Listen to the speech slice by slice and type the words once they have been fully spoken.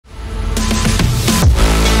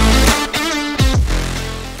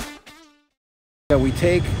So we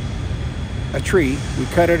take a tree, we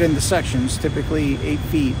cut it into sections, typically 8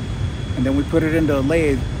 feet, and then we put it into a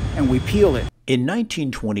lathe and we peel it. In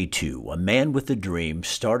 1922, a man with a dream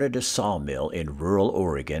started a sawmill in rural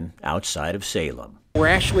Oregon outside of Salem. We're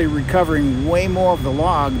actually recovering way more of the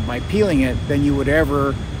log by peeling it than you would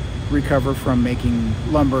ever recover from making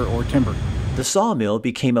lumber or timber. The sawmill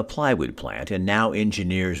became a plywood plant and now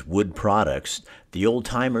engineers wood products the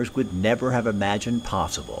old-timers would never have imagined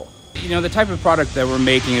possible. You know, the type of product that we're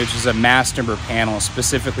making, which is a mass timber panel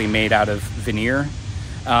specifically made out of veneer,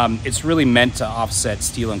 it's really meant to offset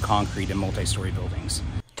steel and concrete in multi-story buildings.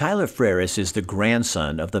 Tyler Freres is the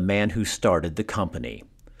grandson of the man who started the company.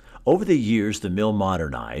 Over the years, the mill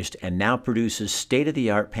modernized and now produces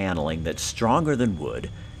state-of-the-art paneling that's stronger than wood,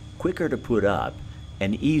 quicker to put up,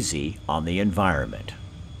 and easy on the environment.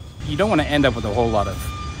 You don't want to end up with a whole lot of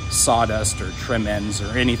sawdust or trim ends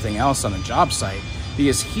or anything else on a job site,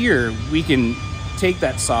 because here we can take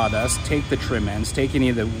that sawdust, take the trim ends, take any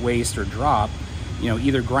of the waste or drop, you know,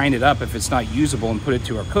 either grind it up if it's not usable and put it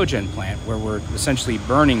to our cogen plant where we're essentially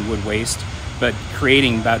burning wood waste but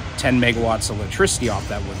creating about 10 megawatts of electricity off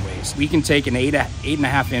that wood waste. We can take an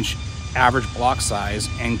 8.5 inch average block size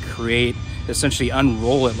and essentially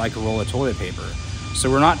unroll it like a roll of toilet paper. So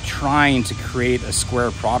we're not trying to create a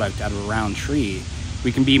square product out of a round tree.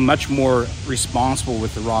 We can be much more responsible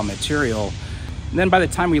with the raw material. And then by the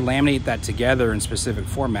time we laminate that together in specific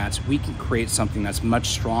formats, we can create something that's much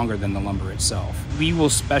stronger than the lumber itself. We will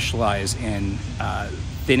specialize in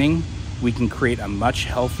thinning. We can create a much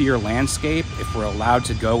healthier landscape if we're allowed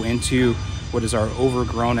to go into what is our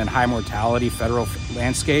overgrown and high mortality federal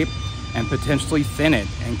landscape and potentially thin it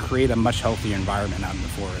and create a much healthier environment out in the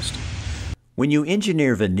forest. When you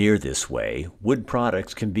engineer veneer this way, wood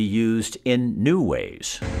products can be used in new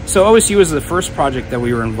ways. So OSU was the first project that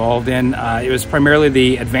we were involved in. It was primarily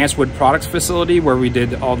the Advanced Wood Products facility where we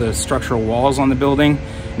did all the structural walls on the building,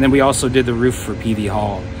 and then we also did the roof for PV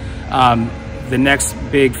Hall. The next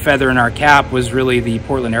big feather in our cap was really the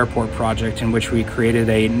Portland Airport project, in which we created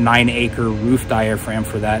a 9-acre roof diaphragm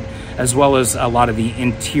for that, as well as a lot of the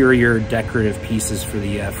interior decorative pieces for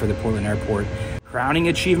the Portland Airport. Crowning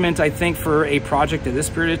achievement, I think, for a project at this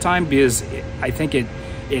period of time, because I think it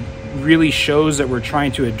really shows that we're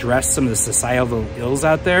trying to address some of the societal ills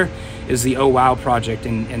out there, is the Oh Wow project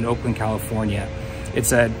in Oakland, California.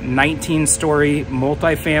 It's a 19-story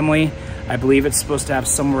multifamily. I believe it's supposed to have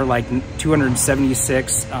somewhere like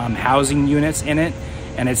 276 housing units in it,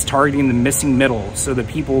 and it's targeting the missing middle, so the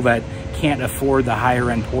people that can't afford the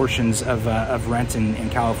higher end portions of rent in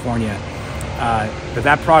California. But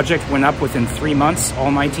that project went up within 3 months,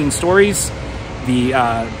 all 19 stories.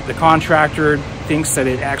 The contractor thinks that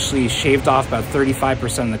it actually shaved off about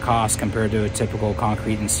 35% of the cost compared to a typical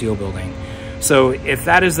concrete and steel building. So if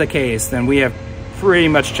that is the case, then we have pretty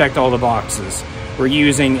much checked all the boxes. We're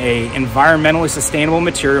using a environmentally sustainable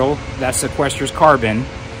material that sequesters carbon.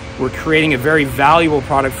 We're creating a very valuable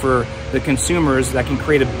product for the consumers that can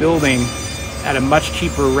create a building at a much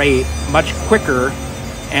cheaper rate, much quicker,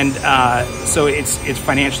 and so it's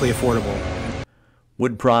financially affordable.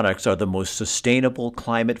 Wood products are the most sustainable,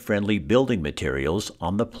 climate-friendly building materials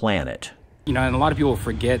on the planet. You know, and a lot of people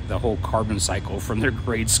forget the whole carbon cycle from their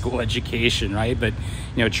grade school education, right? But,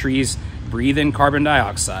 you know, trees breathe in carbon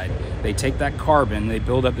dioxide. They take that carbon, they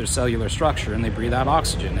build up their cellular structure, and they breathe out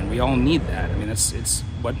oxygen, and we all need that. I mean, it's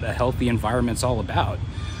what a healthy environment's all about.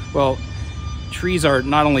 Well, trees are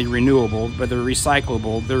not only renewable, but they're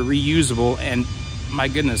recyclable, they're reusable, and my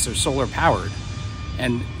goodness, they're solar powered.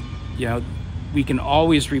 And, you know, we can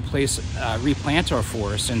always replant our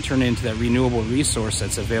forests and turn it into that renewable resource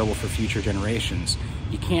that's available for future generations.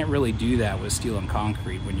 You can't really do that with steel and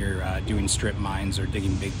concrete when you're doing strip mines or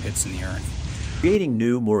digging big pits in the earth. Creating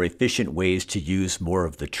new, more efficient ways to use more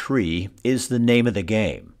of the tree is the name of the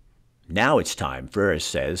game. Now it's time, Freres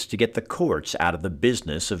says, to get the courts out of the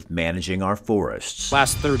business of managing our forests.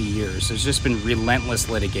 Last 30 years, there's just been relentless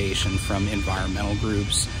litigation from environmental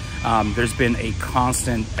groups. There's been a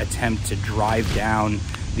constant attempt to drive down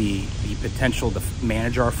the potential to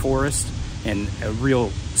manage our forest and a real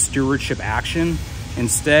stewardship action.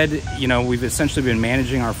 Instead, you know, we've essentially been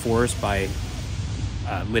managing our forest by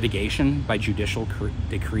litigation, by judicial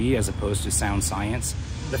decree, as opposed to sound science.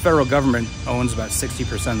 The federal government owns about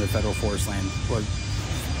 60% of the federal forest land, or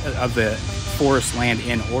of the forest land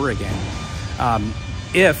in Oregon.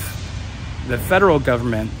 If the federal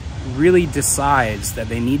government really decides that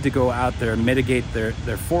they need to go out there and mitigate their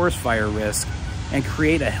forest fire risk and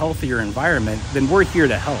create a healthier environment, then we're here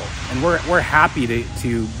to help. And we're happy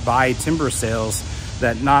to buy timber sales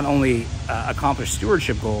that not only accomplish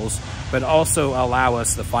stewardship goals, but also allow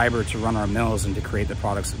us the fiber to run our mills and to create the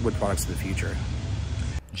wood products of the future.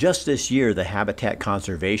 Just this year, the Habitat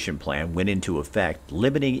Conservation Plan went into effect,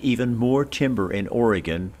 limiting even more timber in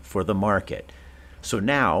Oregon for the market. So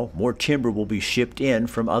now, more timber will be shipped in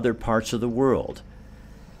from other parts of the world.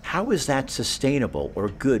 How is that sustainable or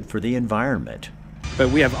good for the environment?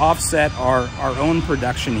 But we have offset our own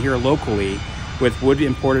production here locally with wood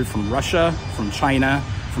imported from Russia, from China,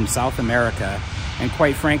 from South America, and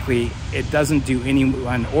quite frankly, it doesn't do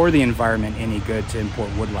anyone or the environment any good to import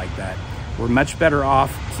wood like that. We're much better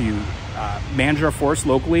off to manage our forests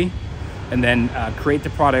locally and then create the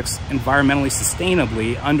products environmentally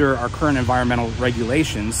sustainably under our current environmental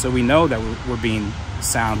regulations, so we know that we're being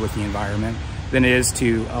sound with the environment, than it is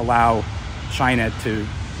to allow China to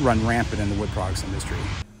run rampant in the wood products industry.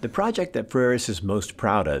 The project that Freres is most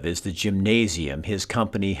proud of is the gymnasium his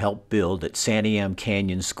company helped build at Santiam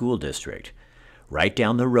Canyon School District, right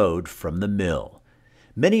down the road from the mill.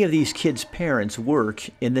 Many of these kids' parents work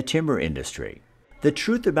in the timber industry. The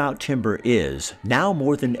truth about timber is, now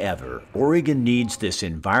more than ever, Oregon needs this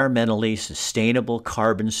environmentally sustainable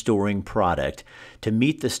carbon-storing product to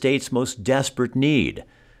meet the state's most desperate need: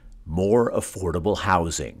 more affordable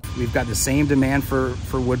housing. We've got the same demand for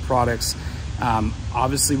wood products.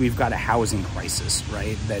 Obviously, we've got a housing crisis,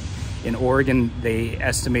 right? That in Oregon, they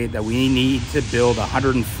estimate that we need to build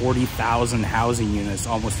 140,000 housing units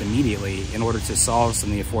almost immediately in order to solve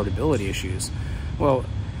some of the affordability issues. Well,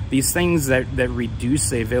 these things that reduce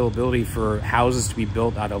the availability for houses to be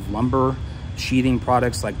built out of lumber, sheathing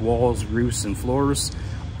products like walls, roofs, and floors,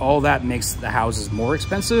 all that makes the houses more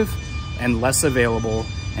expensive and less available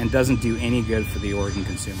and doesn't do any good for the Oregon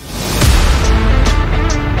consumer.